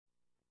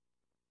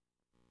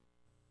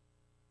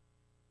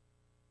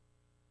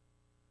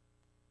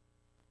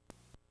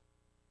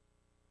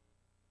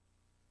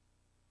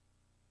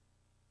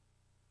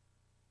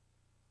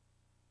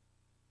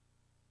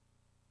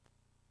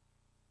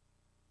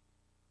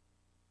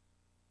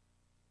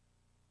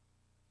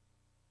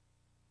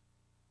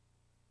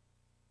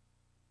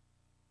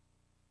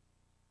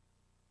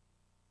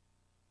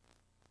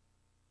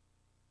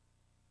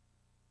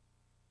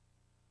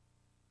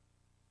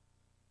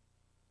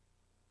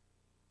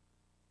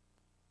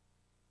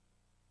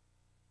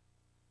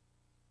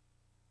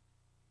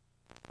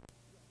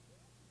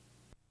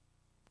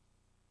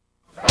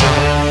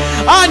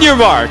On your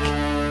mark.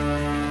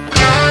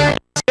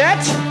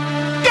 Set.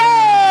 Go!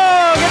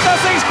 Get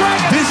those things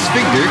cracking. This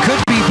finger could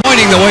be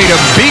pointing the way to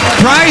big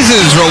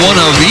prizes for one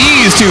of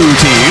these two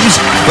teams.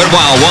 But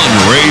while one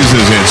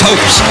raises its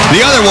hopes,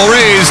 the other will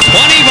raise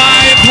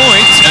 25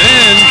 points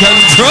and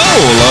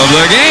control of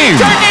the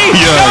game.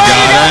 You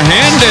gotta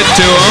hand it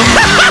to him.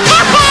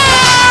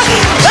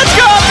 Let's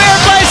go up there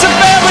and play some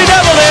Family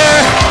Double Dare.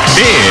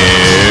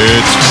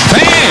 It's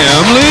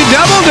Family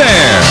Double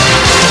Dare.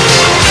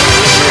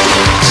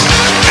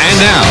 And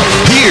now,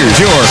 here's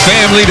your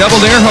Family Double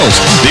Dare host,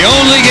 the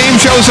only game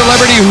show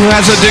celebrity who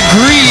has a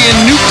degree in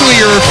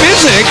nuclear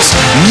physics,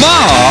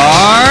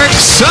 Mark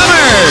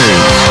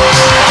Summers.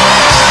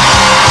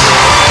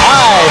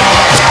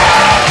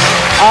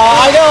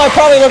 I know I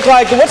probably look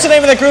like, what's the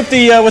name of that group,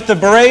 with the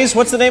berets?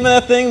 What's the name of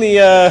that thing?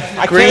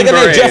 I Green can't think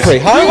of it. Berets. Jeffrey,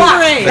 huh?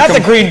 Berets. Not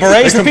the Green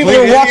Berets, the people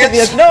who are walking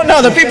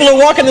the people who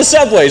walk in the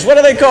subways. What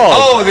are they called?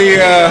 Oh, the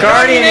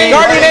Guardian Angel.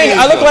 Guardian Angel.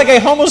 I look like a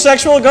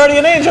homosexual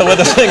guardian angel with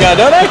a thing on,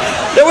 don't I?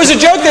 There was a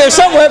joke there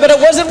somewhere, but it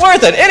wasn't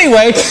worth it.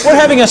 Anyway, we're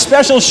having a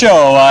special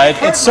show.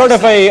 It's sort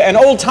of an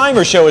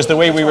old-timer show is the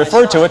way we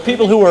refer to it.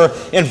 People who were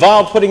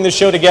involved putting this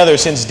show together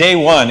since day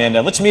one. And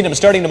let's meet them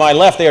starting to my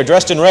left. They are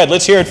dressed in red.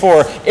 Let's hear it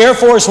for Air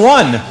Force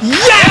One. Yes!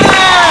 Yes!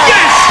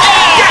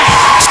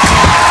 Yes!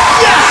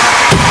 Yes!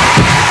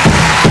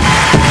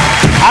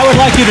 I would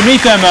like you to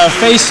meet them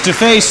face to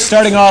face,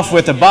 starting off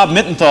with Bob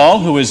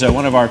Mittenthal, who is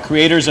one of our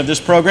creators of this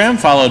program,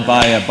 followed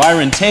by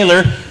Byron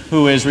Taylor,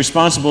 who is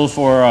responsible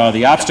for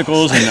the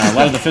obstacles and a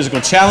lot of the physical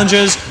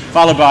challenges,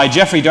 followed by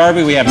Jeffrey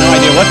Darby. We have no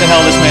idea what the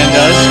hell this man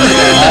does.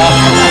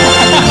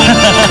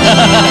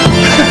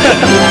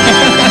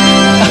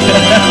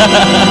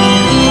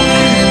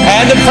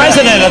 And the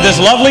president of this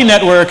lovely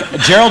network,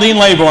 Geraldine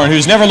Laybourne,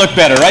 who's never looked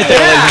better. Right there,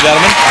 ladies and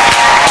gentlemen.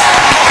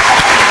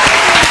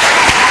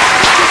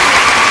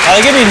 Now,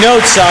 they give me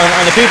notes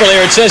on the people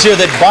here. It says here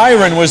that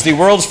Byron was the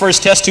world's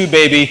first test tube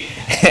baby,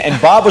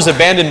 and Bob was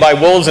abandoned by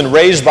wolves and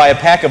raised by a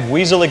pack of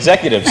weasel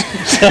executives.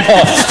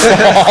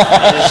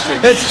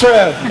 It's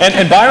true.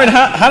 And Byron,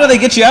 how do they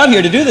get you out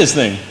here to do this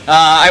thing?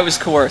 I was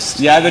coerced.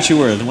 Yeah, I bet you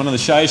were. One of the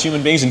shyest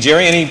human beings. And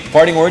Jerry, any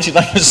parting words you'd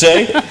like to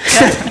say?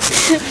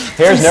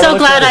 I'm so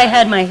glad I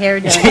had my hair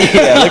done.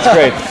 Yeah, looks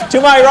great.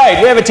 To my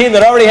right, we have a team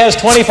that already has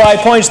 25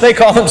 points. They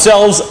call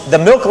themselves the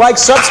Milk-Like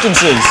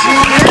Substances.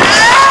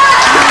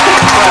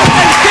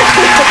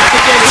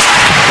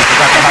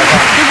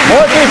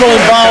 More people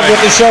involved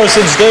with the show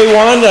since day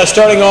one,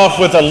 starting off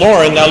with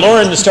Lauren. Now,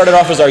 Lauren started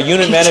off as our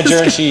unit manager,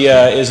 and she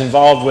is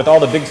involved with all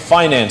the big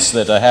finance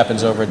that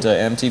happens over at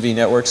MTV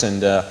Networks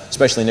and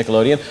especially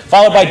Nickelodeon.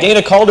 Followed by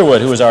Dana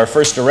Calderwood, who is our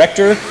first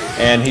director,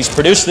 and he's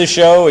produced this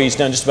show. He's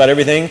done just about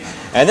everything.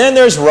 And then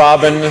there's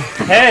Robin.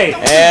 Hey.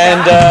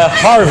 And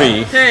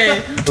Harvey,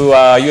 who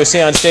you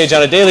see on stage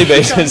on a daily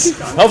basis.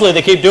 Hopefully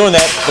they keep doing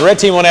that. The red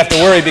team won't have to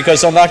worry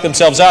because they'll knock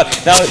themselves out.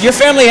 Now, your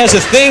family has a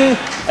thing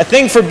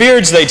for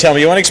beards, they tell me.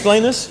 You want to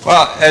explain this?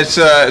 Well, as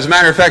a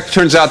matter of fact, it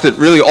turns out that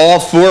really all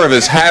four of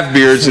us have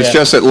beards. It's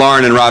just that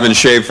Lauren and Robin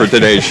shave for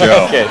today's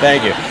show. Okay,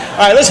 thank you.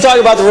 All right, let's talk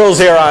about the rules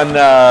here on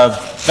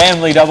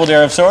Family Double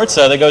Dare of sorts.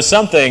 They go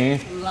something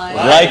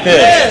like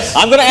this.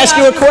 I'm going to ask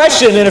you a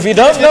question, and if you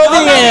don't know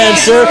the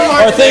answer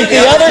or think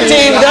the other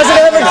team doesn't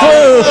have a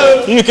clue,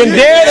 you can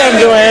dare them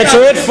to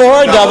answer it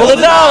for double the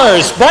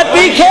dollars. But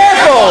be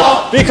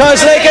careful,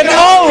 because they can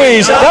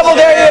always double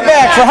dare you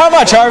back. For how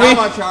much, Harvey?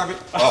 How much, Harvey?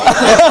 Oh.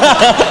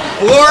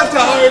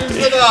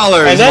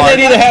 $4 And then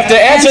they'd either have to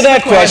answer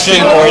that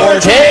question or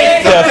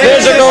take the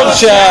physical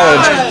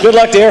challenge. Good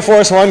luck to Air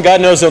Force One.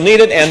 God knows they'll need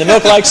it. And the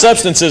Milk-Like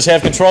Substances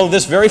have control of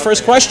this very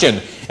first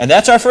question. And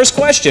that's our first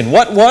question.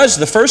 What was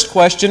the first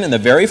question in the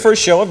very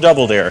first show of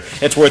Double Dare?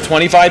 It's worth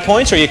 25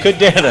 points, or you could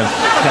dare them.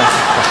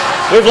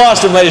 We've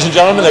lost them, ladies and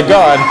gentlemen. They're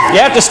gone. You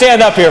have to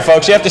stand up here,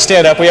 folks. You have to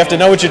stand up. We have to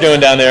know what you're doing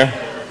down there.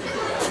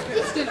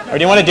 Or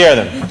do you want to dare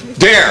them?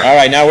 Dare. All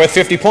right, now worth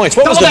 50 points.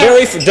 What was the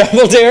very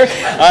Double Dare?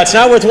 It's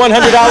now worth $100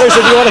 if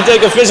you want to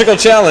take a physical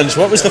challenge.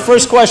 What was the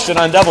first question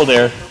on Double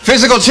Dare?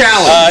 Physical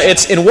challenge.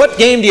 It's in what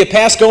game do you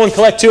pass, go, and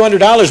collect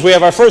 $200? We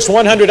have our first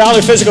 $100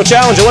 physical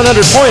challenge, a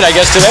 100 point, I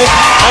guess, today.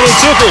 I mean,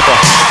 two people.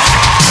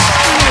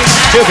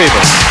 Two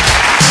people.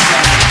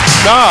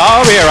 No,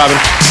 over here,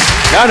 Robin.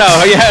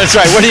 No, yeah, that's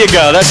right. Where do you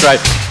go? That's right.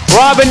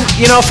 Robin,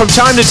 you know, from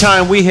time to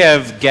time we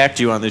have gacked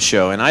you on this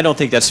show, and I don't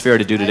think that's fair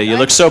to do today. You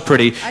look so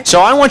pretty.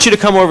 So I want you to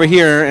come over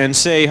here and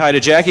say hi to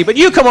Jackie, but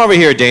you come over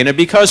here, Dana,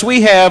 because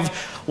we have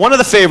one of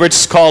the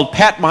favorites called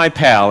Pat My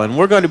Pal, and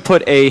we're going to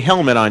put a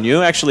helmet on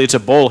you. Actually, it's a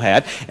bowl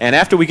hat, and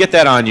after we get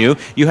that on you,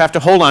 you have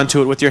to hold on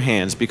to it with your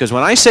hands, because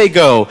when I say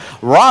go,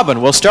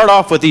 Robin will start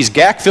off with these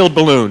gack-filled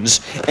balloons,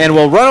 and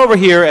will run over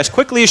here as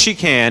quickly as she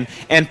can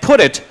and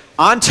put it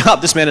on top.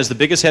 This man has the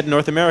biggest head in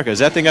North America. Is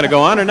that thing going to go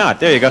on or not?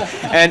 There you go.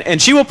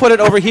 And she will put it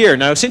over here.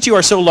 Now, since you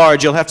are so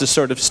large, you'll have to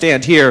sort of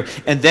stand here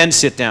and then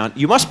sit down.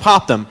 You must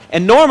pop them.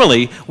 And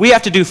normally, we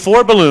have to do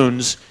 4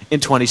 balloons in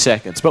 20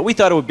 seconds. But we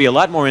thought it would be a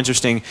lot more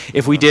interesting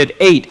if we did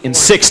 8 in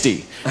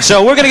 60.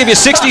 So we're going to give you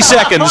 60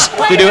 seconds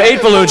to do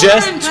 8 balloons,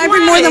 yes? Can I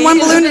bring more than one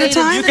balloon at a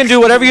time? You can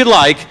do whatever you'd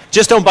like.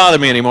 Just don't bother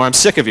me anymore. I'm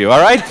sick of you, all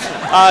right?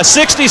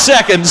 60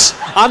 seconds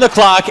on the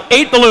clock,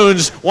 8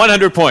 balloons,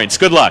 100 points.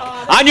 Good luck.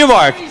 On your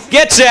mark,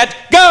 get set,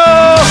 go!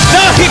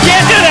 No, you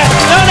can't do that.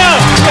 No,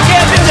 you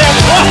can't do that.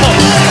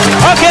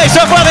 Whoa. Okay,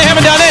 so far they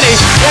haven't done any.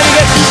 Then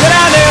you sit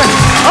down there.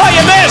 Oh,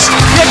 you missed.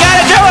 You got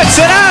to do it.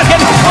 Sit down.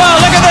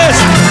 Whoa, look at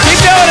this. Keep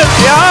doing it.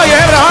 Oh,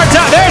 you're having a hard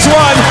time. There's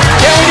one.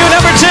 Can we do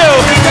number 2?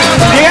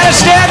 You got to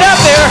stand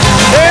up there.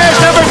 There's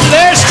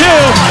 2.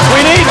 We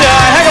need a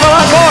heck of a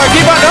lot more.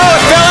 Keep on. Oh,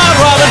 it fell out,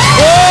 Robin.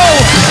 Whoa,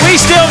 we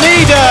still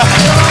need a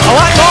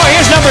lot more.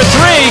 Here's number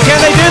 3.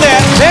 Can they do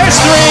that? There's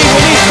 3.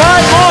 We need 5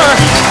 more.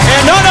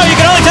 And no, you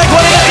can only take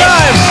one at a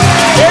time.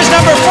 There's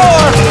number 4.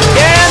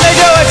 Can they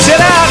do it? Sit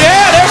down.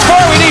 Yeah, there's 4.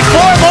 We need 4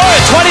 more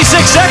in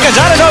 26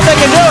 seconds. I don't know if they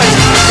can do it.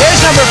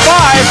 There's number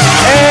 5.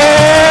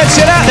 And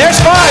sit down.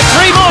 There's 5.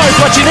 3 more is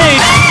what you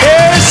need.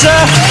 Here's the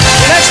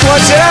next one.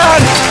 Sit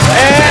down.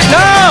 And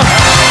no.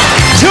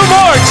 2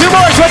 more. 2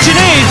 more is what you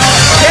need.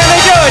 Can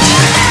they do it?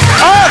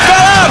 Oh, it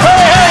fell out.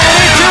 Hey, we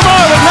need 2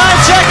 more with 9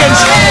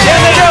 seconds.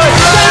 Can they do it?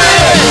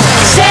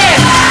 6.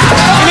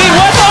 You need 1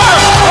 more.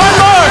 1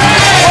 more.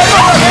 1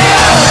 more.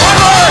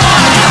 1 more.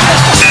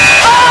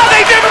 Oh,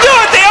 they didn't do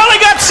it. They only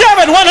got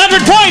 7.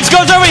 100 points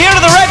goes over here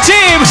to the red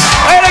team.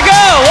 Way to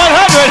go.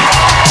 100.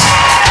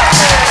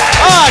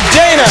 Oh,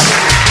 Dana.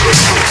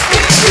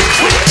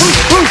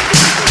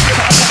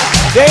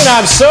 Dana,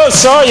 I'm so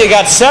sorry you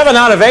got 7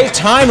 out of 8.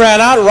 Time ran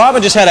out. Robin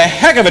just had a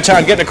heck of a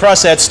time getting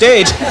across that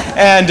stage.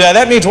 And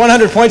that means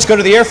 100 points go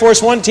to the Air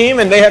Force One team,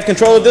 and they have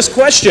control of this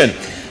question.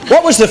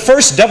 What was the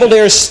first Double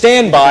Dare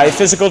standby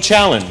physical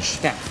challenge?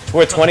 Yeah. It's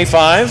worth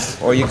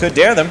 25, or you could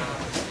dare them.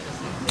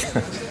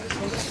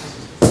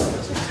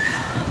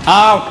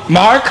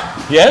 Mark?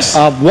 Yes?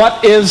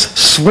 What is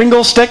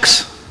Swingle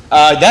Sticks?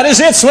 That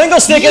is it. Swingle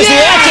Stick is the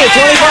answer.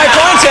 25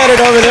 points added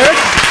over there.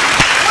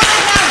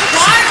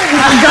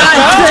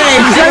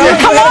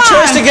 Come on.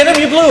 Choice to get him,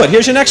 you blew it.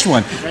 Here's your next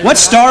one. What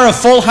star of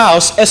Full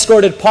House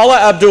escorted Paula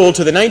Abdul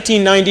to the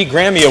 1990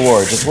 Grammy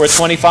Awards? It's worth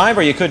 25,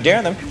 or you could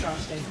dare them.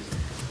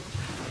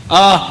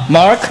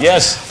 Mark?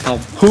 Yes.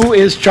 Who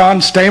is John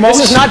Stamos?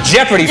 This is not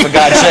Jeopardy, for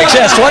God's sakes.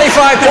 Yes,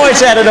 25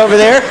 points added over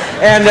there,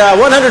 and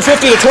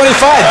 150 to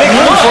 25. Big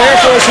move for Air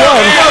Force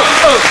One.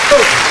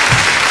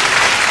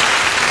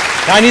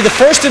 Now, I need the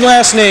first and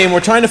last name. We're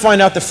trying to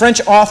find out the French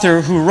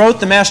author who wrote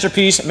the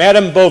masterpiece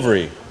Madame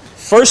Bovary.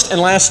 First and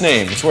last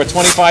name. It's worth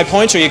 25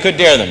 points, or you could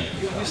dare them.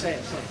 You say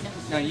it.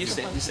 No, you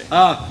say it.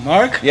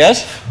 Mark?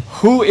 Yes?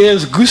 Who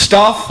is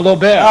Gustave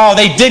Flaubert? Oh,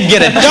 they did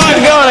get it.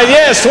 Doggone it,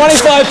 yes.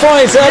 25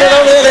 points added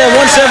over there. They have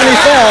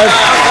 175.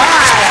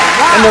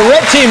 And the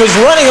red team is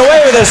running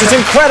away with this. It's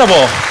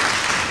incredible.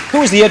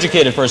 Who is the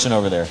educated person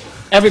over there?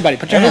 Everybody.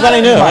 Put your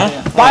Everybody knew, huh?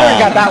 Byron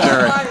got that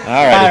one.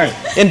 All right.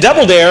 In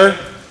Double Dare,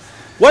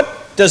 what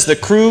does the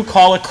crew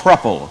call a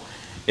crupple?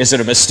 Is it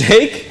a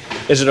mistake?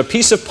 Is it a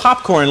piece of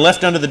popcorn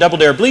left under the Double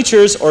Dare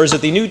bleachers, or is it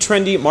the new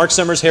trendy Mark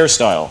Summers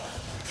hairstyle?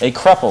 A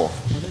crupple.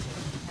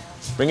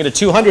 Bring it to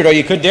 200, or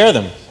you could dare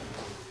them.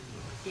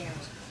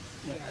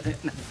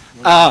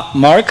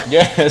 Mark?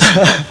 Yes.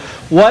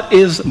 What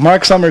is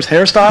Mark Summers'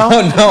 hairstyle?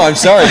 Oh, no, I'm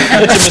sorry.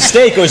 It's a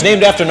mistake. It was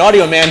named after an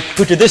audio man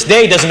who to this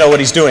day doesn't know what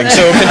he's doing.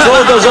 So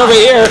control goes over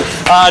here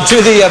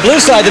to the blue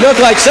side, the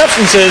milk-like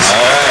substances.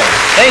 All right.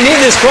 They need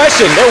this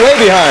question. They're way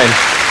behind.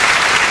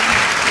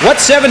 What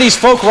 70s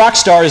folk rock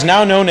star is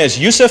now known as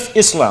Yusuf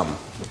Islam?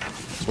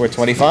 It's worth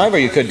 25, or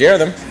you could dare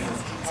them.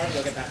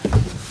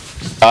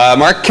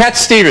 Mark, Cat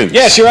Stevens.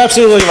 Yes, you're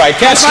absolutely right.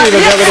 Cat Stevens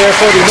over there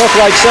for the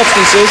milk-like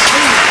substances.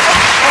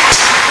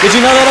 Did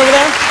you know that over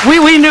there?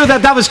 We knew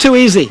that was too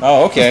easy.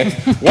 Oh, okay.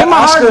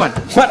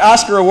 What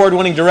Oscar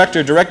award-winning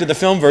director directed the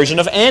film version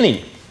of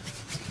Annie?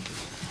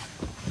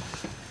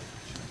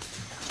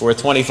 Worth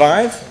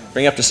 25.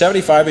 Bring up to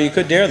 75, or you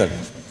could dare them.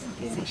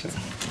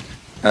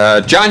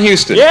 John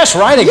Huston. Yes,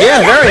 right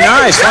again. Very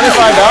nice.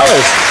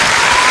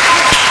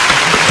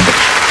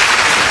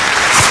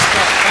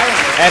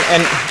 $25.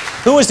 And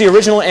who was the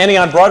original Annie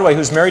on Broadway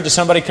who's married to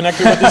somebody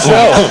connected with the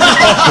show?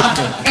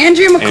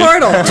 Andrea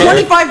McCordle.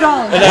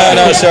 $25.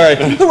 No, sorry.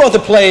 Who wrote the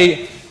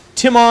play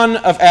Timon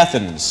of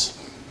Athens?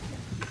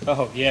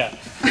 Oh, yeah.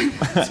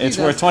 It's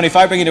worth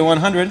 25. Bring it to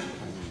 100.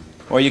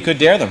 Or you could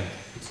dare them.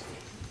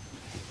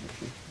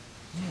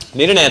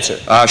 Need an answer.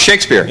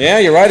 Shakespeare. Yeah,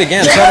 you're right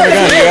again. Son of a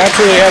gun. You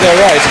absolutely have that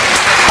right.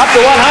 Up to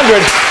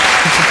 100.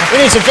 We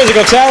need some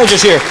physical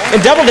challenges here.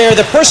 In Double Dare,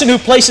 the person who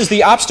places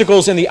the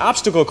obstacles in the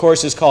obstacle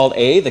course is called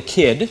A, the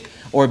kid,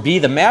 or B,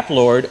 the map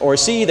lord, or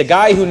C, the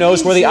guy who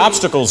knows where the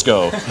obstacles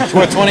go. It's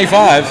worth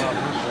 25.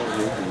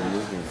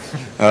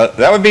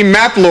 That would be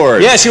Map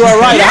Lord. Yes, you are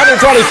right.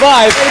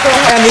 125.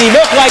 And the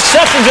milk-like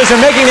substances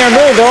are making their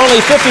move. They're only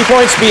 50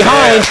 points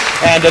behind,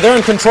 and they're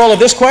in control of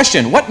this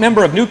question. What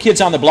member of New Kids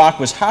on the Block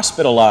was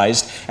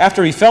hospitalized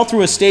after he fell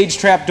through a stage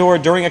trap door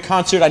during a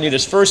concert? I need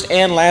his first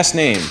and last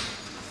name.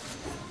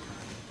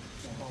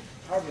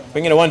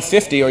 Bring it to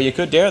 150, or you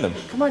could dare them.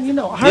 Come on, you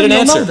know. How do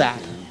you know that?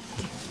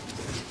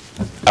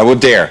 I will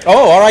dare.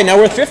 Oh, all right, now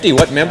worth 50.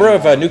 What member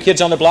of New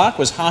Kids on the Block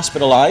was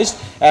hospitalized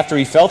after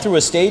he fell through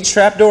a stage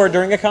trap door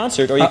during a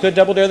concert? Or you could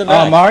double dare them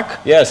back. Mark?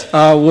 Yes.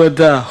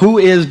 Who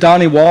is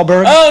Donnie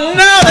Wahlberg? Oh,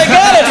 no, they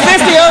got it. 50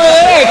 over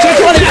there,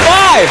 225.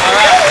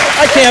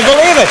 I can't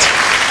believe it.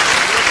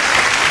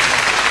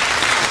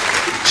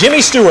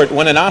 Jimmy Stewart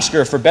won an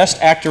Oscar for Best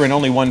Actor in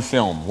only one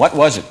film. What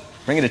was it?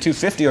 Bring it to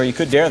 250 or you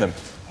could dare them.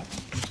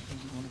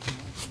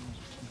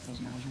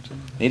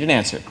 Need an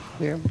answer.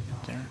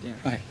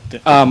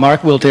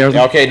 Mark will dare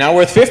them. Okay, now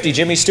worth 50,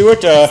 Jimmy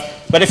Stewart.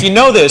 But if you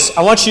know this,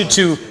 I want you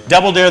to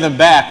double dare them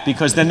back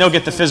because then they'll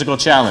get the physical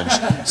challenge.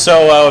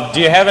 So,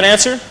 do you have an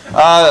answer?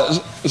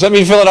 Does that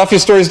mean Philadelphia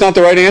Story is not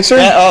the right answer?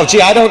 Oh,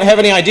 gee, I don't have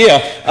any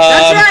idea.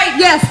 That's right,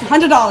 yes,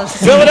 $100.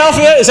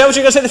 Philadelphia? Is that what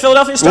you're going to say, the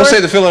Philadelphia Story? We'll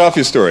say the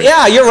Philadelphia Story.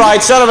 Yeah, you're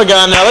right, son of a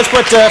gun. Now let's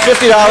put $50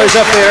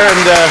 up there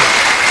and...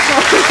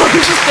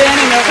 Just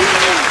standing over.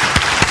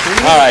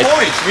 All right.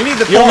 We need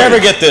the You'll never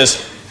get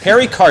this.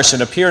 Harry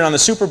Carson appeared on the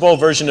Super Bowl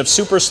version of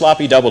Super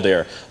Sloppy Double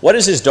Dare. What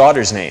is his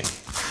daughter's name?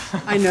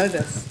 I know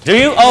this. Do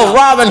you? Oh,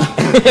 Robin.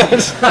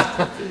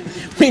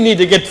 We need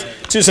to get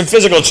to some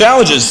physical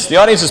challenges. The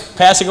audience is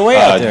passing away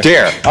out there.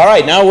 Dare. All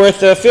right, now worth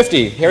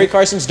 50. Harry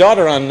Carson's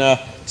daughter on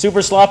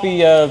Super Sloppy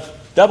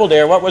Double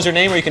Dare. What was her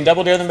name? Or you can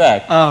double dare them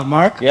back.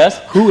 Mark? Yes?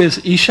 Who is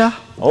Isha?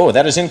 Oh,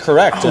 that is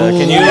incorrect. Can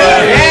you?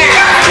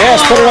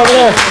 Yes, put it over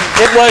there.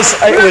 It was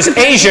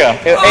Asia.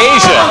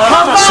 Asia.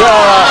 So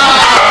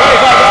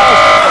 $25.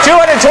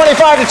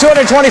 225 to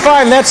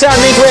 225, and that sound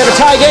means we have a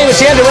tie game.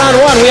 It's the end of round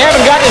one. We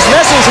haven't gotten his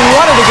message we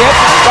wanted to get,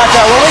 but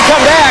when we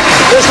come back,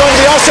 there's going to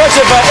be all sorts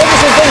of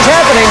interesting things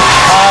happening.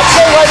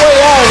 Stay right where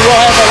you are, and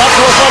we'll have lots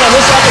more fun on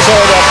this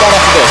episode right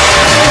after this.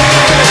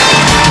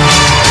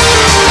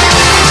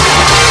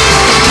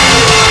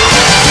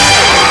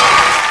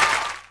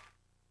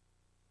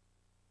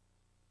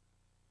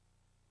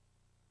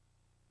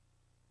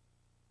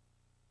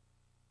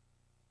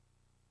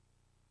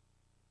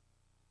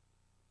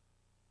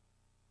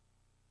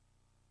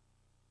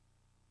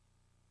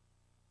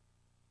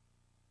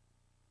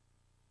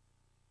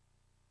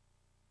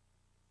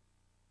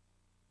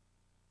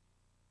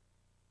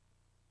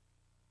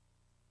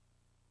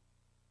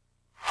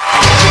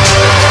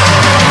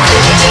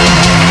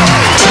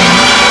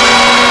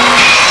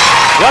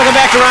 Welcome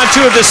back to round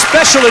two of this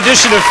special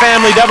edition of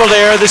Family Double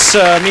Dare. This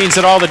means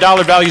that all the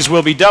dollar values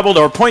will be doubled,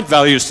 or point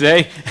values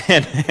today.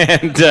 And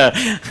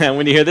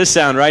when you hear this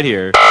sound right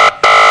here,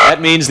 that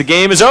means the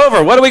game is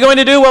over. What are we going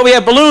to do? Well, we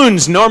have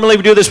balloons. Normally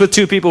we do this with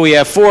two people. We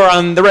have 4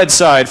 on the red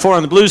side, 4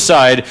 on the blue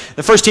side.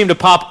 The first team to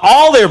pop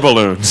all their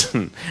balloons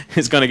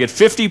is going to get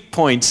 50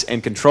 points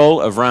and control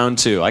of round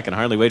two. I can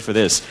hardly wait for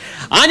this.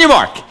 On your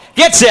mark.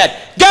 Get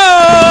set, go!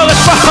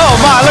 Let's go! Oh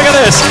my, look at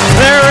this.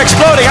 They're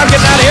exploding. I'm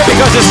getting out of here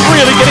because it's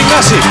really getting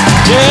messy.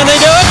 Can they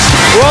do it?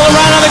 Roll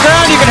around on the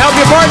ground. You can help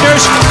your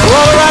partners.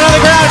 Roll around on the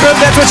ground, group.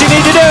 That's what you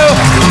need to do.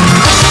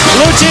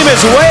 Blue team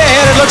is way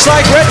ahead. It looks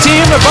like red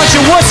team, a bunch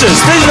of wusses.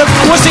 These are the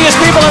wussiest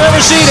people I've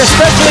ever seen,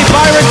 especially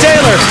Byron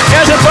Taylor. He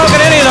hasn't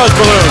broken any of those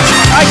balloons.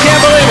 I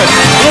can't believe it.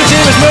 Blue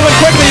team is moving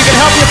quickly. You can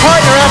help your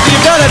partner after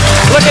you've done it.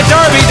 Look at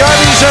Darby.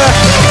 Darby's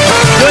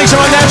doing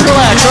some unnatural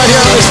acts right here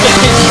on the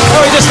stage.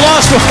 Oh, he just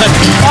lost one.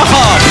 Oh,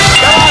 come on,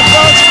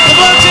 folks. The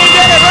blue team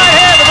did it right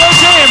here. The blue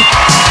team.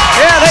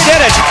 Yeah, they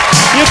did it.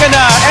 You can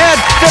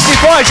add 50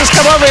 points. Just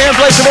come over here and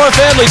play some more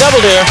Family Double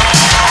Dare.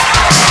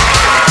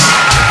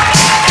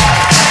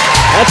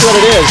 That's what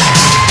it is.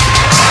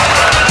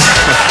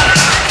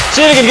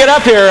 See if you can get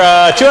up here.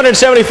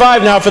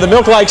 275 now for the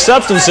milk-like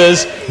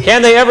substances.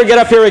 Can they ever get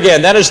up here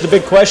again? That is the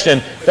big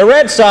question. The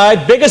red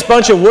side, biggest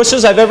bunch of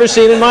wusses I've ever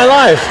seen in my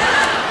life.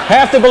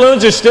 Half the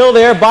balloons are still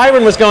there.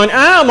 Byron was going,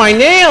 ow, my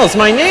nails,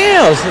 my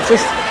nails. It's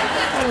just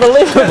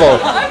unbelievable.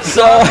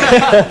 So,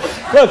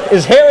 look,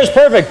 his hair is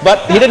perfect,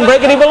 but he didn't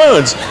break any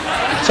balloons.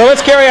 So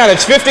let's carry on.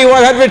 It's 50,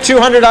 100,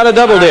 200 on a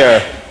Double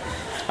Dare.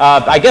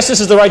 I guess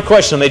this is the right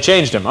question. They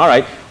changed them. All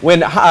right.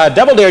 When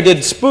Double Dare did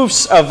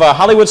spoofs of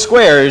Hollywood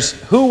squares,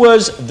 who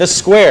was the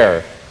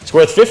square? It's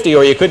worth 50,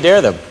 or you could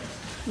dare them.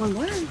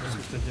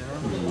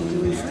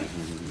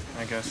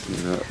 I guess.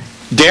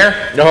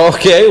 Dare?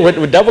 Okay.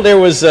 When Double Dare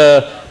was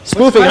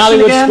spoofing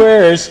Hollywood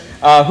squares,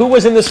 who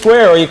was in the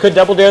square, or you could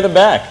double dare them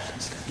back?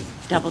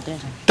 Double dare.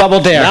 Double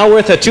dare. Now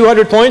worth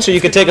 200 points, or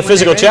you could take a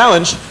physical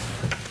challenge.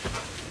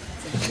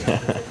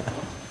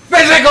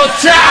 Physical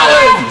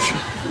challenge!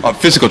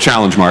 Physical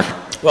challenge, Mark.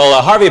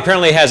 Well, Harvey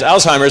apparently has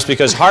Alzheimer's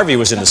because Harvey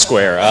was in the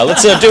square.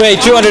 Let's do a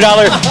 $200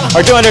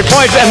 or 200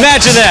 points.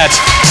 Imagine that.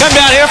 Come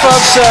down here,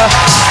 folks.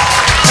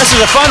 This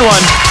is a fun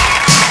one.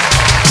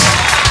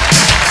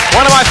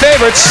 One of my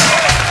favorites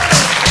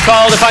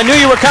called If I Knew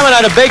You Were Coming,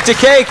 I'd Have Baked a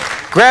Cake.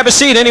 Grab a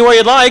seat anywhere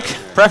you'd like,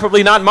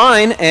 preferably not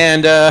mine,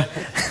 and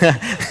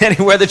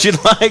anywhere that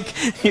you'd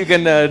like, you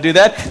can do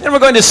that. Then we're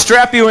going to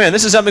strap you in.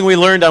 This is something we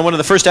learned on one of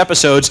the first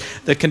episodes.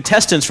 The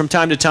contestants from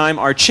time to time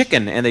are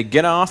chicken, and they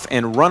get off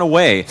and run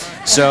away.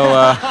 So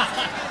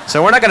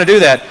So we're not going to do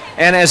that.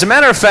 And as a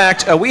matter of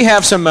fact, we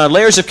have some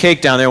layers of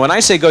cake down there. When I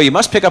say go, you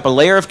must pick up a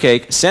layer of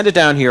cake, send it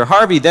down here.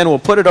 Harvey then will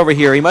put it over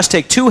here. He must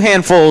take 2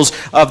 handfuls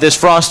of this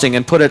frosting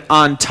and put it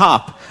on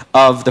top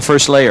of the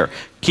first layer.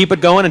 Keep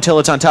it going until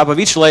it's on top of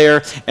each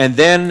layer, and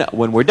then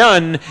when we're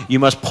done, you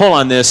must pull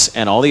on this,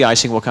 and all the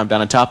icing will come down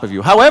on top of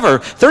you. However,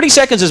 30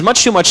 seconds is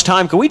much too much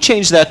time. Can we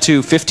change that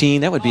to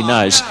 15? That would be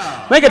nice.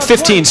 Make it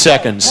 15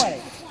 seconds.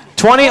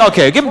 20?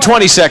 Okay, give him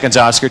 20 seconds,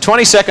 Oscar.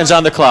 20 seconds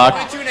on the clock.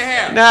 22 and a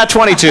half. Nah,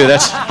 22.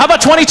 How about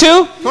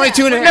 22?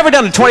 22 and a We've half. never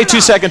done a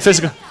 22-second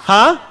physical.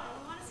 Huh?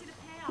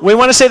 We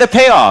want to say the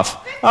payoff.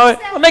 All right,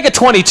 we'll make it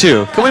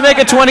 22. Can we make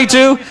it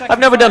 22?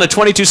 I've never done a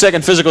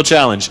 22-second physical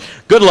challenge.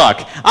 Good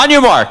luck. On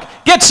your mark,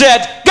 get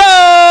set, go!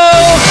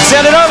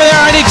 Send it over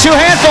there. I need 2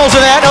 handfuls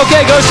of that.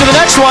 Okay, goes to the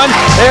next one.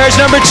 There's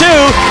number 2.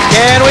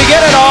 Can we get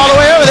it all the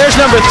way over? There's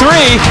number 3.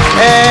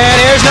 And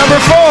here's number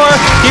 4.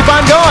 Keep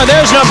on going.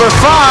 There's number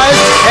 5.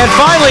 And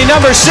finally,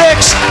 number 6.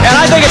 And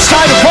I think it's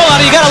time to pull on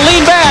it. You got to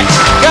lean back.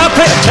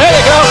 There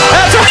you go.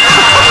 That's right.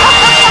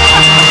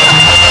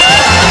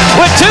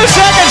 With 2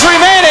 seconds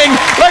remaining,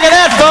 look at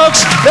that,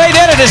 folks. They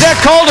did it. Is that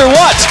cold or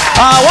what?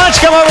 Why don't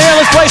you come over here?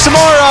 Let's play some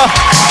more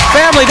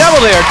family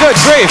double there. Good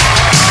grief.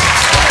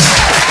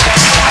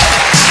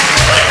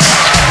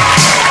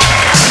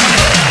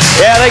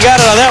 Yeah, they got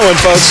it on that one,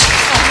 folks.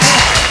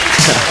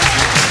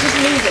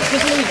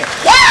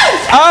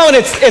 Oh, and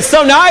it's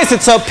so nice.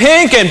 It's so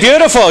pink and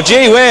beautiful.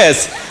 Gee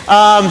whiz.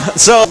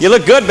 So you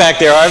look good back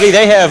there, Harvey.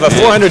 They have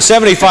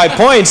 475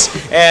 points,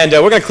 and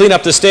we're going to clean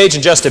up the stage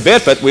in just a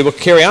bit, but we will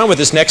carry on with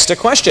this next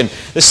question.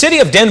 The city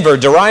of Denver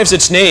derives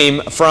its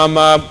name from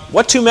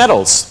what 2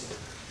 metals?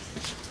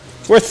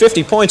 It's worth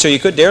 50 points, or you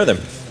could dare them.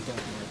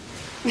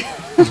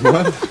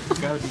 What?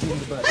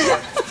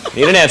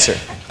 Need an answer.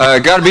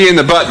 Got to be in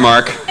the butt,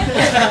 Mark.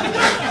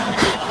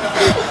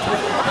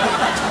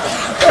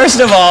 First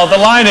of all, the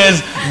line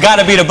is,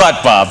 gotta be the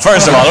butt, Bob.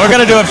 First of all, we're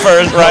gonna do it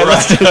first, right?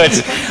 Let's do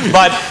it.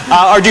 But,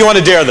 or do you want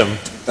to dare them?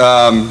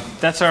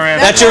 That's our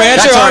answer. That's your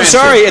answer? That's our I'm answer.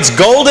 sorry. It's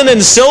golden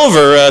and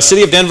silver.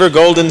 City of Denver,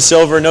 gold and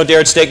silver. No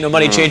dare at stake, no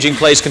money changing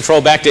place.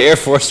 Control back to Air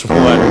Force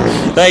One.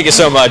 Thank you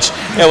so much.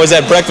 That was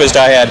that breakfast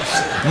I had.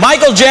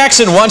 Michael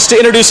Jackson wants to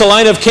introduce a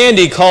line of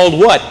candy called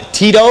what?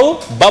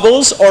 Tito,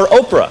 Bubbles, or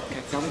Oprah?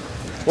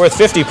 Worth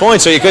 50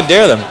 points, so you could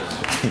dare them.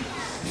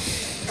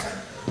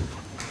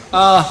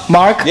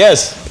 Mark?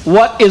 Yes.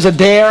 What is a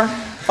dare?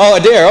 Oh, a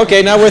dare.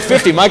 Okay, now worth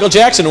 50. Michael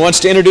Jackson wants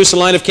to introduce a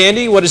line of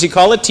candy. What does he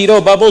call it? Tito,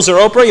 Bubbles, or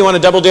Oprah? You want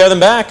to double dare them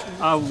back?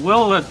 Yeah,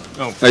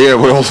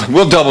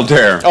 we'll double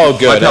dare. Oh,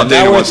 good. Like how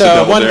Dana Now wants with to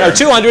double 1 dare. or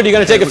 200, you're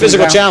going to take a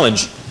physical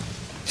challenge.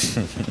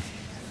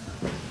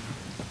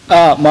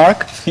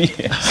 Mark?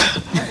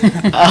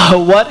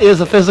 What is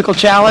a physical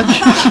challenge?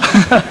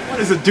 What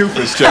is a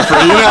doofus,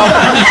 Jeffrey? You know,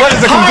 what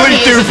is a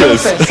complete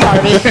doofus?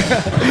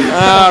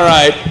 All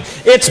right.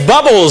 It's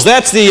Bubbles.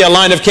 That's the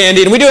line of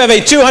candy. And we do have a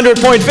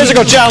 200-point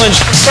physical challenge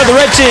for the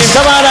red team.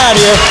 Come on out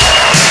here.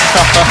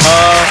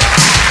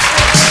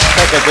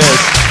 Look at this.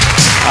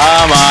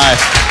 Oh, my.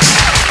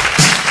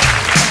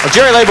 Well,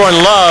 Jerry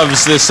Laybourne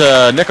loves this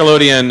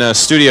Nickelodeon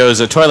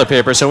Studios toilet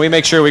paper, so we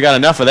make sure we got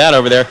enough of that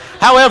over there.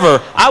 However,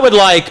 I would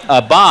like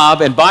Bob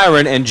and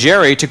Byron and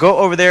Jerry to go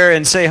over there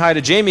and say hi to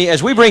Jamie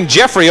as we bring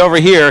Jeffrey over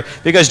here,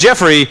 because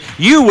Jeffrey,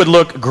 you would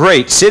look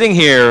great sitting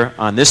here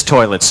on this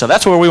toilet. So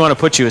that's where we want to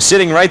put you, is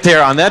sitting right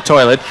there on that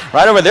toilet,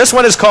 right over there. This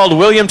one is called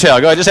William Tell.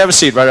 Go ahead, just have a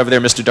seat right over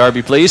there, Mr.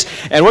 Darby, please.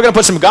 And we're going to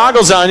put some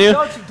goggles on you.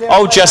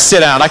 Oh, just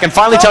sit down. I can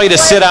finally tell you to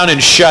sit down and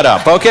shut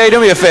up. Okay,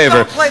 do me a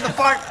favor. Play the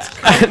part.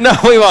 No,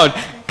 we won't.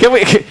 Do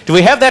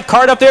we have that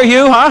card up there,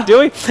 Hugh? Huh?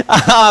 Do we?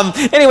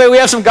 Anyway, we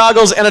have some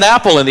goggles and an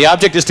apple, and the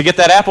object is to get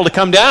that apple to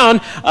come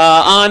down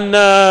on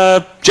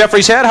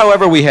Jeffrey's head.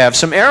 However, we have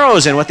some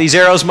arrows, and what these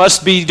arrows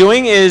must be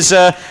doing is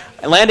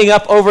landing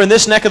up over in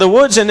this neck of the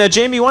woods. And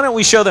Jamie, why don't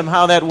we show them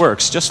how that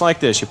works? Just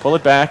like this. You pull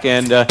it back,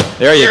 and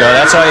there you go.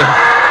 That's how you...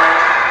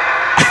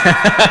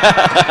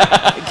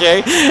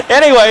 Okay.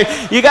 Anyway,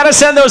 you got to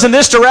send those in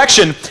this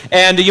direction,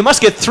 and you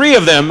must get 3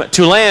 of them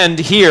to land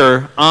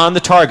here on the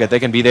target.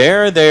 They can be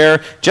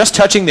there, just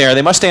touching there.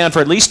 They must stay on for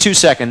at least 2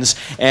 seconds,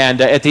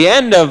 and at the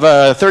end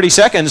of 30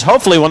 seconds,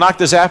 hopefully we'll knock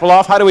this apple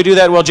off. How do we do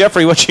that? Well,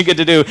 Jeffrey, what you get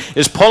to do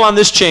is pull on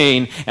this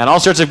chain, and all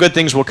sorts of good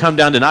things will come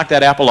down to knock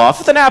that apple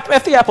off.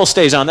 If the apple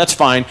stays on, that's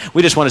fine.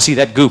 We just want to see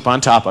that goop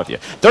on top of you.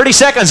 30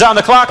 seconds on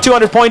the clock,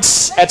 200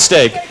 points at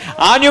stake.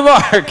 On your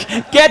mark,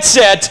 get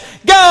set,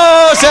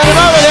 go! Send it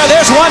over there.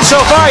 There's 1 so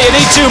far. You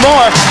need 2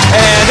 more.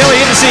 And then we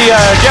get to see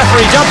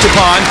Jeffrey jumped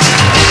upon.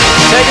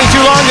 Taking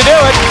too long to do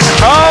it.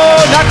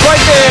 Oh, not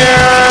quite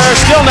there.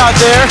 Still not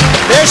there.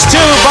 There's 2.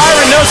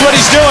 Byron knows what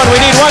he's doing.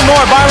 We need 1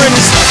 more.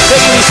 Byron's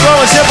taking the slow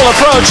and simple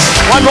approach.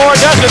 1 more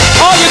does it.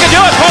 Oh, you can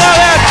do it. Pull out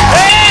that.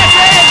 Yes,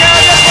 there you go.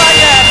 Just like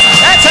that.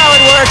 That's how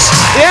it works.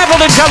 The apple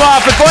didn't come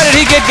off, but boy, did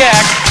he get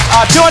gacked.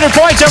 200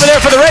 points over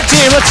there for the red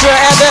team. Let's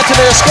add that to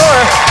their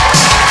score.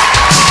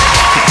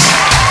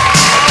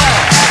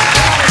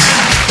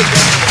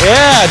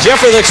 Yeah,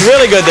 Jeffrey looks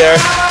really good there.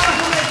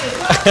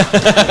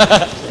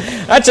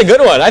 That's a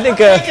good one. I think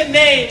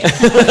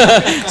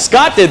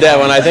Scott did that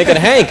one, I think, and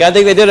Hank. I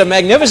think they did a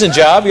magnificent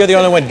job. You're the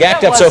only one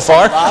gacked up so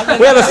far.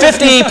 We have a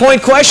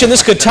 50-point question.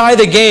 This could tie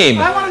the game.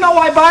 I want to know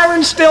why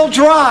Byron's still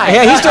dry.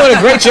 Yeah, he's doing a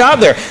great job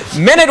there.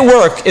 Men at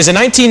Work is a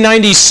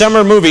 1990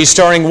 summer movie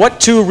starring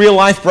what two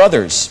real-life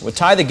brothers? Would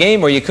tie the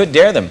game, or you could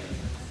dare them.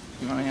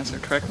 You want to answer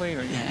correctly? Or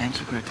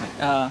answer correctly.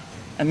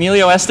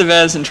 Emilio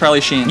Estevez and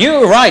Charlie Sheen. You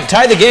were right.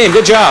 Tie the game.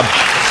 Good job.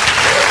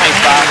 Thanks,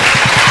 Bob.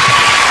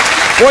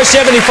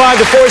 475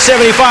 to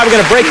 475. We're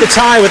going to break the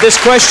tie with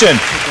this question.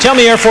 Tell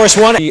me, Air Force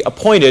One, be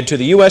appointed to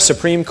the U.S.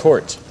 Supreme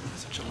Court.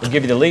 We'll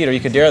give you the lead, or you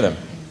could dare them.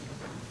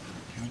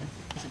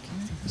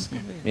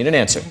 Need an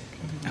answer.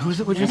 Who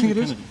is it? What do you think it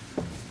is?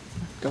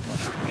 Go for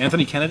it.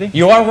 Anthony Kennedy?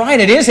 You are right.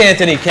 It is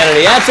Anthony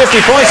Kennedy. Add 50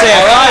 points. They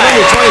have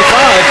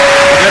 525.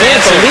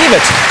 Can't believe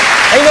it.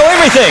 They know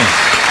everything.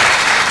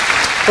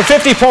 For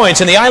 50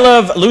 points, in the I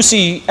Love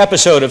Lucy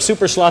episode of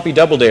Super Sloppy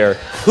Double Dare,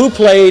 who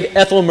played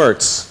Ethel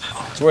Mertz?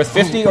 It's worth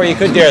 50, or you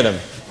could dare them.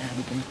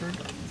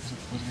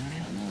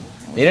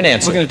 Need an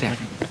answer. We're going to dare.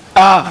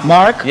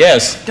 Mark?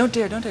 Yes. Don't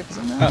dare, don't dare.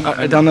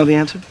 I don't know the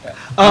answer.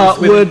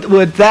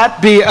 Would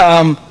that be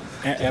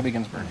Abby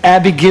Ginsburg.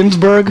 Abby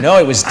Ginsburg? No,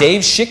 it was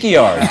Dave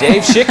Schickyard.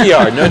 Dave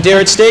Schickyard. No dare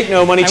at stake,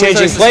 no money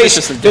changing place.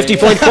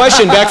 50-point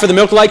question, back for the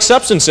milk-like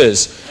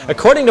substances.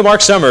 According to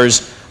Mark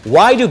Summers,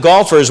 why do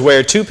golfers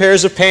wear 2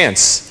 pairs of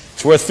pants?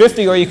 It's worth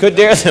 50, or you could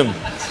dare them.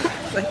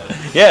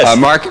 Yes.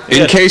 Mark,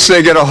 in case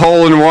they get a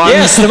hole in one.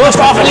 Yes, the most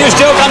often used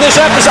joke on this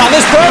episode, on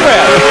this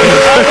program.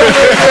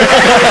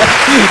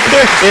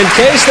 In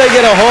case they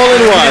get a hole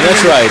in one,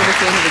 that's right.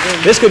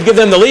 This could give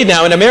them the lead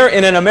now. In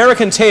an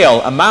American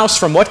Tale, a mouse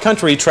from what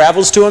country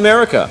travels to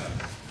America?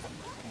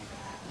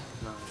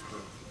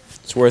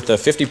 It's worth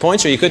 50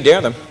 points, or you could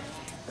dare them.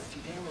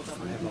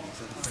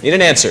 Need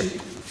an answer.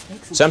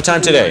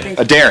 Sometime today.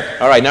 A dare.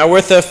 All right, now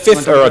worth to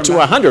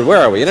 100. Where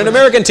are we? In an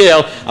American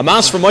Tale, a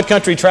mouse from what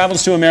country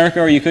travels to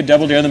America, or you could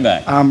double dare them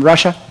back?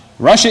 Russia.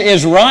 Russia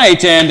is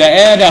right, and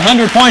add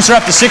 100 points, are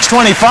up to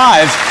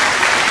 625.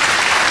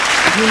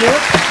 Did you know?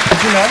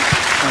 Did you know?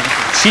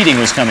 Cheating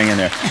was coming in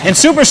there. In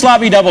Super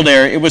Sloppy Double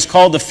Dare, it was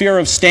called the fear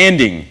of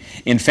standing.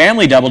 In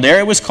Family Double Dare,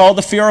 it was called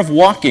the fear of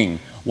walking.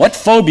 What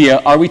phobia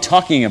are we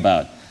talking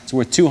about? It's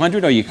worth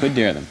 200, or you could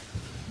dare them.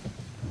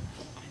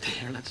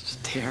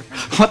 Dare.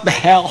 What the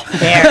hell?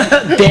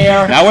 Dare.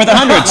 Dare. Now worth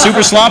 100.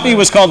 Super Sloppy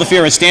was called the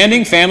fear of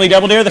standing. Family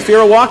Double Dare, the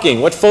fear of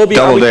walking. What phobia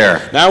Double are we?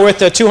 dare. Now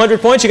worth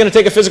 200 points. You're going to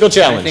take a physical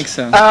challenge. I think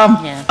so.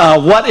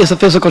 What is a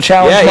physical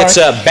challenge, Yeah, Mark? it's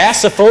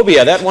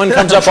bassophobia. That one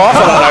comes up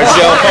often on our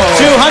show.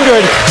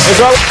 200 is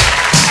what...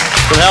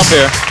 Some help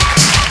here.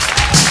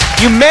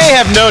 You may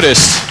have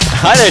noticed,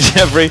 hi there,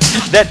 Jeffrey,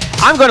 that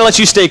I'm going to let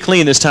you stay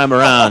clean this time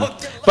around.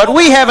 But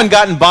we haven't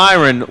gotten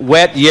Byron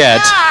wet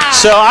yet.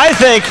 So I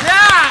think,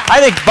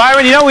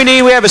 Byron, you know what we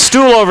need? We have a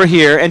stool over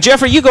here. And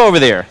Jeffrey, you go over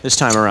there this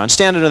time around.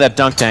 Stand under that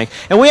dunk tank.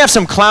 And we have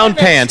some clown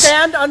pants.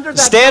 Stand under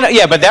that.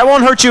 Yeah, but that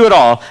won't hurt you at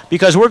all,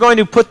 because we're going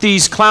to put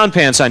these clown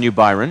pants on you,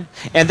 Byron.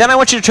 And then I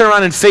want you to turn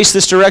around and face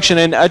this direction.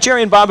 And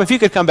Jerry and Bob, if you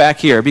could come back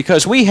here,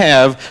 because we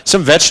have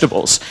some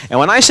vegetables. And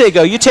when I say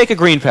go, you take a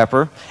green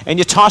pepper and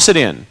you toss it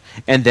in.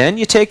 And then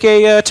you take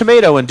a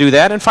tomato and do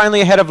that, and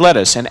finally a head of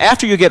lettuce. And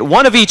after you get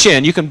one of each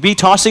in, you can be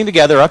tossing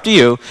together, up to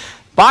you.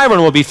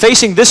 Byron will be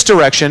facing this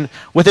direction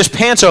with his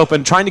pants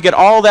open, trying to get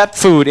all that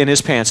food in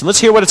his pants. And let's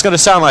hear what it's going to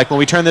sound like when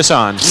we turn this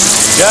on.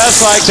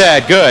 Just like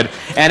that. Good.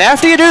 And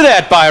after you do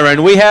that,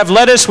 Byron, we have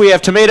lettuce, we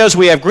have tomatoes,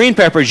 we have green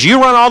peppers.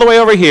 You run all the way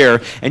over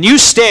here, and you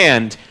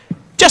stand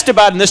just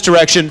about in this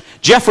direction.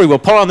 Jeffrey will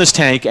pull on this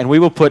tank, and we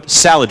will put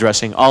salad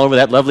dressing all over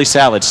that lovely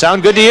salad.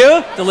 Sound good to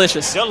you?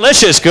 Delicious.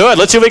 Delicious. Good.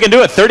 Let's see if we can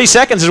do it. 30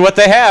 seconds is what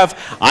they have.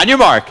 On your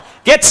mark.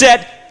 Get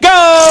set. Go!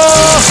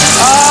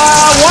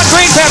 One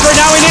green pepper.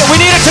 Now we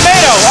need a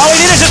tomato. All we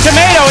need is a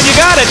tomato, and you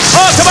got it.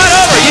 Oh, come on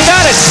over. You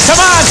got it.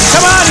 Come on.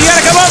 Come on. You got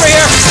to come over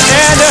here.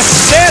 And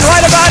stand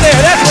right about there.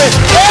 That's it.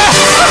 Yeah.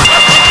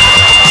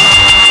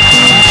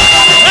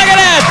 Look at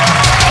that.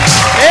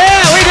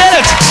 Yeah, we did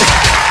it.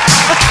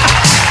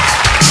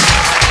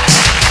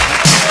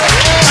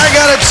 I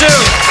got it too.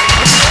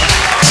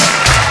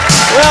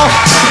 Well,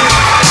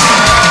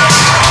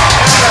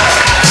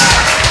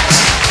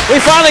 we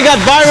finally got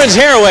Byron's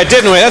hair wet,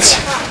 didn't we?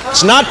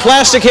 It's not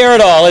plastic hair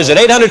at all, is it?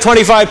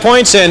 825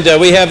 points, and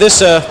we have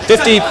this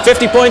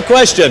 50-point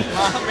question.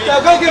 Now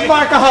go give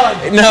Mark a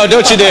hug. No,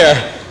 don't you dare.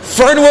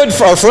 Fernwood,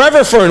 or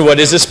Forever Fernwood,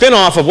 is a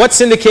spin-off of what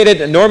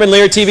syndicated Norman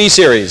Lear TV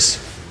series?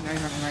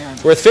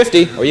 It's worth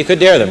 50, or you could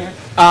dare them.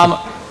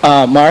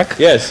 Mark?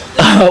 Yes.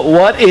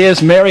 What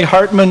is Mary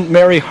Hartman?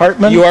 Mary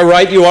Hartman? You are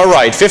right, you are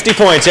right. 50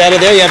 points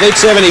added there. You have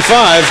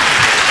 875.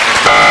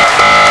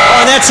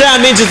 Oh, and that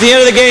sound means it's the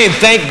end of the game.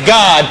 Thank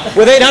God.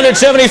 With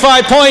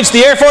 875 points,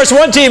 the Air Force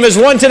One team has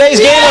won today's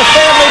game of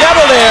Family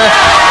Double Dare.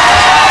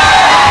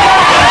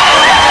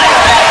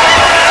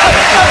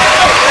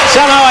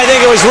 Somehow I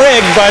think it was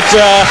rigged, but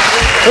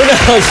who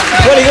knows?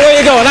 Where are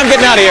you going? I'm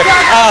getting out of here.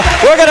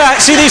 We're going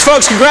to see these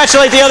folks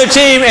congratulate the other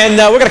team,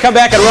 and we're going to come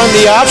back and run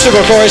the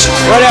obstacle course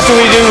right after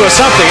we do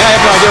something. I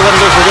have no idea what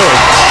it is we're doing.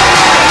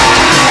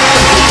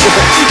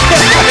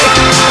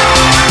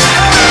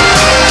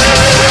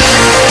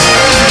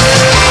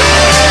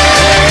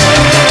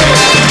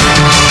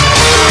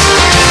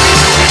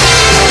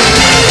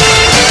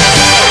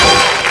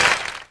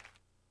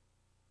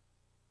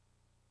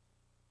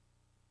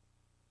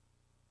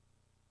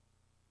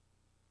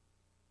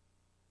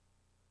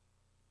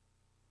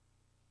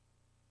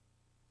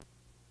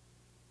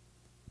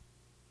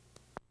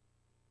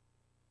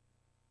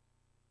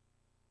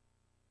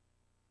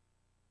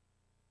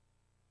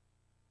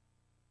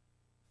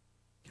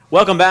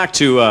 Welcome back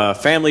to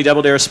Family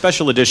Double Dare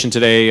Special Edition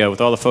today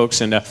with all the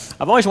folks. And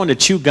I've always wanted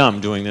to chew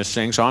gum doing this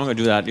thing, so I'm going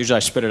to do that. Usually I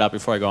spit it out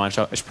before I go on,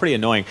 so it's pretty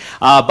annoying.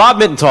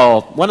 Bob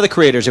Mittenthal, one of the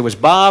creators. It was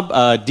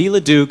Bob, D.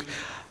 LeDuc,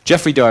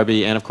 Jeffrey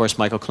Darby, and of course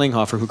Michael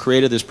Klinghoffer, who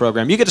created this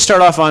program. You get to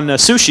start off on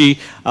sushi.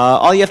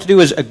 All you have to do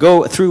is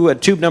go through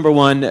tube number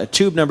 1,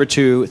 tube number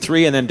 2,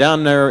 3, and then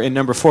down there in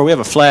number 4 we have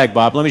a flag,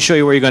 Bob. Let me show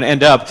you where you're going to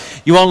end up.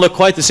 You won't look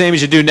quite the same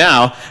as you do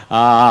now,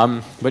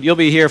 but you'll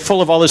be here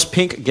full of all this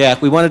pink gap.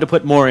 We wanted to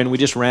put more in, we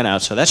just ran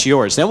out, so that's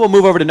yours. Then we'll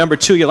move over to number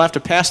 2. You'll have to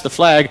pass the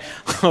flag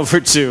over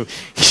to,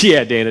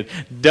 yeah, Dana,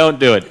 don't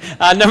do it.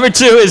 Number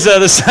 2 is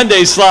the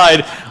Sunday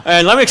slide,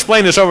 and let me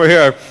explain this over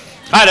here.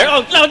 Hi there.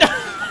 Oh, no, no.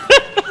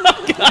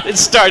 Oh, God,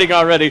 it's starting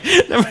already.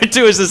 Number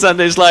 2 is the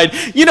Sunday slide.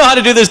 You know how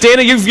to do this,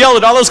 Dana. You've yelled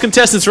at all those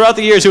contestants throughout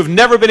the years who have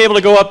never been able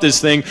to go up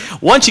this thing.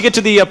 Once you get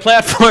to the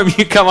platform,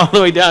 you come all the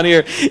way down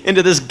here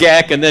into this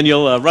gack, and then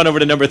you'll run over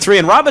to number 3.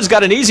 And Robin's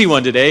got an easy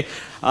one today.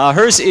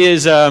 Hers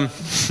is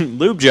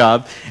lube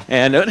job.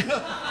 And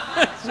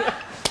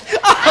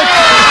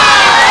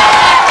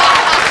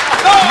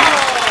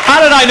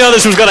how did I know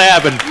this was going to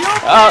happen?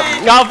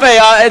 Alfie,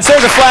 it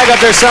says a flag up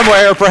there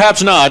somewhere, or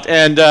perhaps not,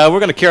 and we're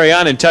going to carry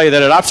on and tell you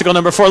that at obstacle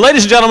number 4.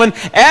 Ladies and gentlemen,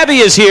 Abby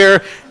is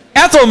here.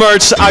 Ethel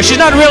Mertz. She's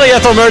not really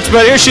Ethel Mertz,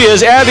 but here she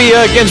is. Abby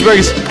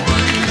Ginsburg.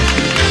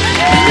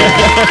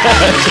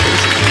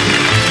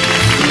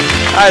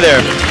 Hi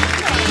there.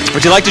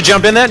 Would you like to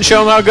jump in that and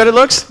show them how good it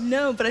looks?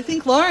 No, but I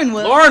think Lauren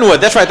would. Lauren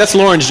would. That's right. That's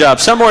Lauren's job.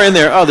 Somewhere in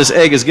there. Oh, this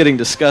egg is getting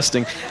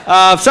disgusting.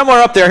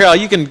 Somewhere up there. Here,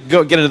 you can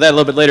go get into that a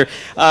little bit later.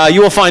 You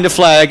will find a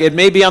flag. It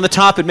may be on the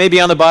top. It may be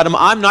on the bottom.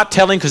 I'm not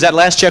telling because that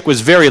last check was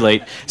very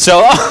late.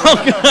 So,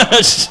 oh,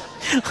 gosh.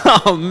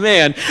 Oh,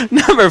 man.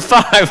 Number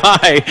 5.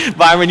 Hi,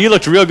 Byron. You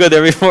looked real good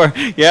there before.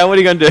 Yeah, what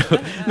are you going to do?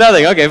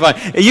 Nothing. Okay, fine.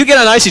 You get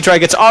on Icy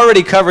Trike. It's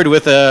already covered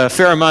with a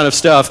fair amount of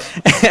stuff.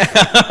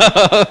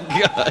 Oh,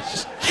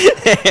 gosh.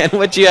 And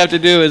what you have to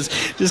do is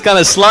just kind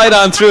of slide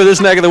on through this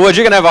neck of the woods.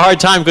 You're going to have a hard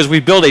time because we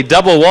built a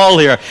double wall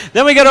here.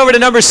 Then we get over to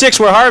number 6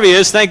 where Harvey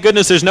is. Thank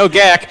goodness there's no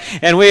gack.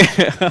 And we... Oh,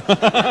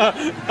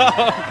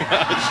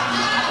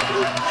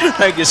 gosh.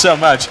 Thank you so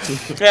much.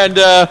 And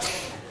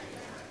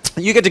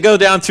you get to go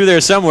down through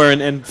there somewhere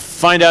and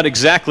find out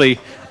exactly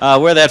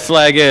where that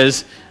flag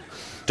is.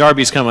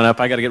 Darby's coming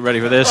up. I got to get ready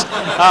for this.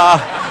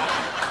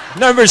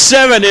 Number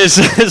 7 is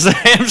the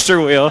hamster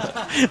wheel,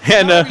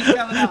 and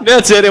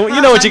that's it. And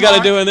you know what you got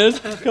to do in this.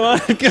 Come on.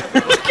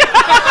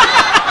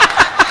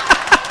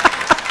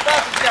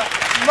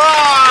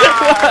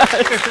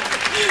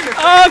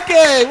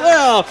 Okay,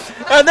 well,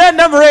 and then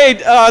number 8,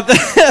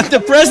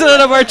 the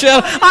president of our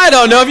channel. I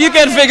don't know if you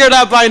can't figure it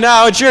out by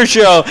now. It's your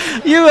show.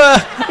 You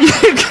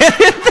get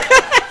it.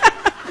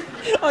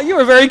 Oh, you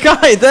were very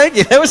kind. Thank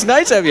you. That was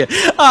nice of you.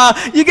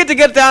 You get to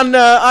get down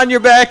on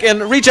your back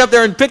and reach up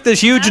there and pick this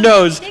huge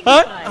nose.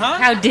 Huh?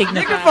 How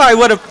dignified.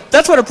 Dignified.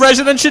 That's what a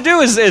president should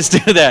do is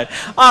do that.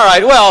 All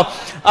right, well.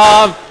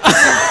 Oh,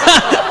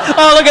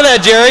 look at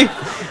that, Jerry.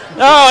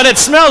 Oh, and it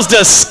smells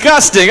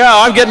disgusting.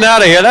 Oh, I'm getting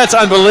out of here. That's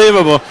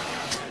unbelievable.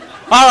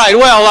 All right,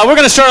 well, we're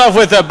going to start off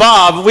with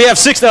Bob. We have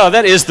 6. Oh,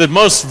 that is the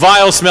most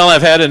vile smell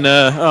I've had in,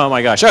 oh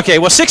my gosh. Okay,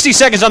 well, 60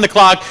 seconds on the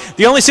clock.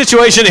 The only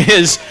situation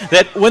is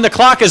that when the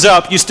clock is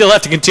up, you still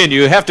have to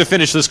continue. You have to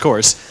finish this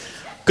course.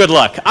 Good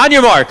luck. On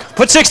your mark.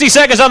 Put 60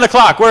 seconds on the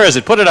clock. Where is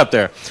it? Put it up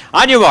there.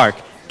 On your mark.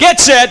 Get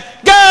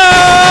set. Go!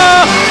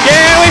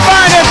 Can we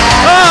find it?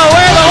 Oh,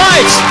 where are the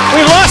lights?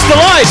 We lost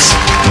the lights.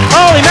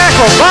 Holy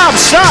mackerel. Bob,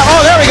 stop. Oh,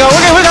 there we go.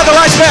 We got the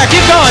lights back.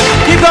 Keep going.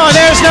 Keep going.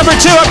 There's number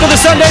 2 up to the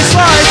Sunday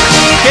slide.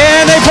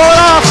 Can they pull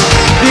it off?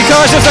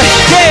 Because if they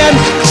can,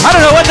 I don't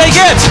know what they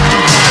get.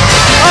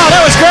 Oh, that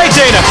was great,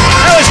 Dana.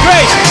 That was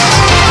great.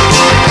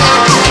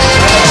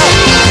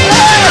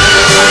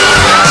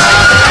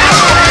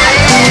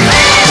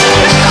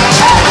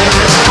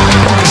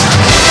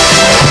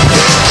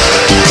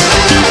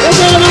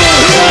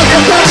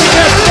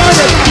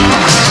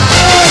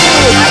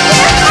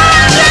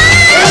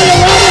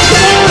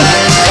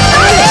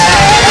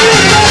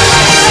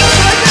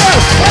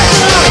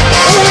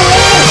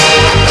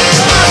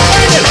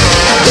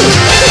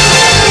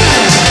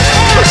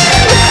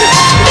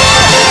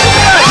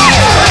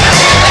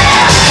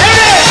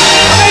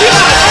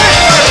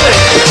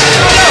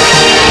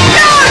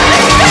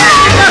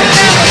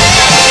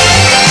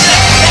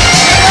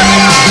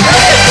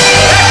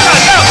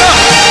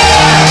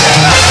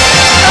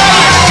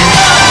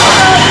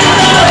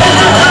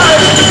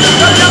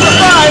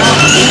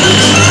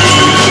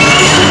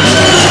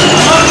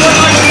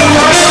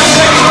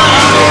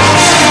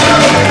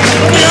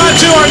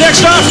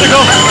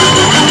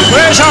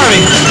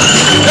 coming.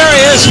 There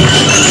he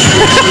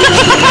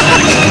is.